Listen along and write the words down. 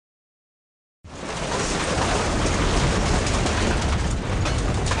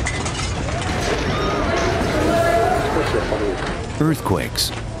Earthquakes,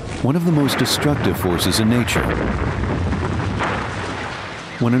 one of the most destructive forces in nature.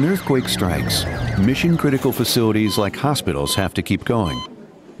 When an earthquake strikes, mission-critical facilities like hospitals have to keep going.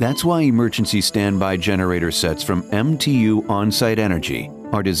 That's why emergency standby generator sets from MTU On-Site Energy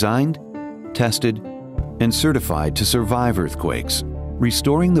are designed, tested, and certified to survive earthquakes,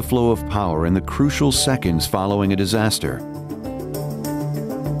 restoring the flow of power in the crucial seconds following a disaster.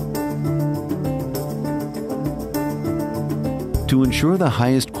 To ensure the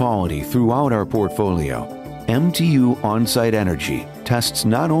highest quality throughout our portfolio, MTU On-Site Energy tests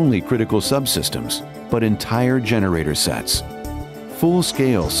not only critical subsystems, but entire generator sets.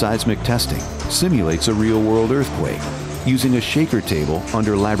 Full-scale seismic testing simulates a real-world earthquake using a shaker table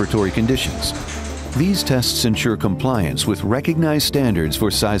under laboratory conditions. These tests ensure compliance with recognized standards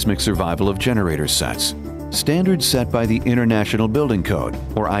for seismic survival of generator sets, standards set by the International Building Code,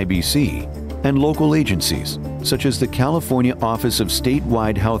 or IBC, and local agencies, such as the California Office of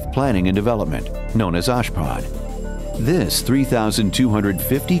Statewide Health Planning and Development, known as OSHPD. This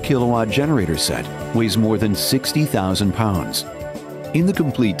 3,250 kilowatt generator set weighs more than 60,000 pounds. In the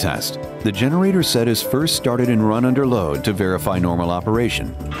complete test, the generator set is first started and run under load to verify normal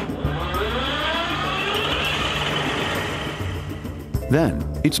operation. Then,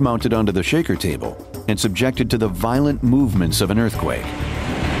 it's mounted onto the shaker table and subjected to the violent movements of an earthquake.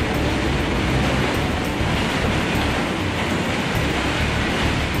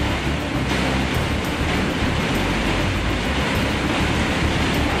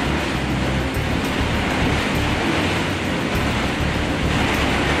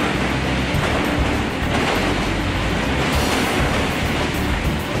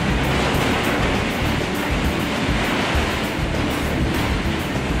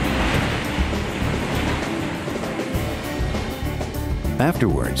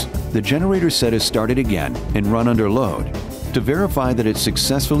 Afterwards, the generator set is started again and run under load to verify that it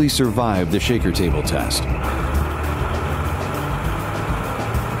successfully survived the shaker table test.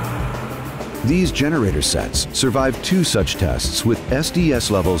 These generator sets survived 2 such tests with SDS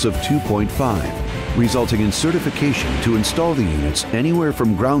levels of 2.5, resulting in certification to install the units anywhere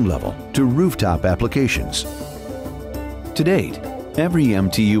from ground level to rooftop applications. To date, every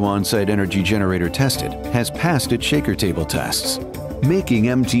MTU On-Site Energy generator tested has passed its shaker table tests, making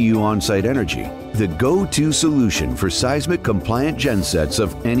MTU On-Site Energy the go-to solution for seismic compliant gensets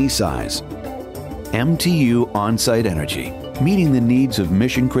of any size. MTU On-Site Energy, meeting the needs of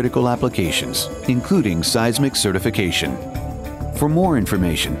mission-critical applications, including seismic certification. For more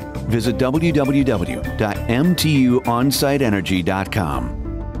information, visit www.mtuonsiteenergy.com.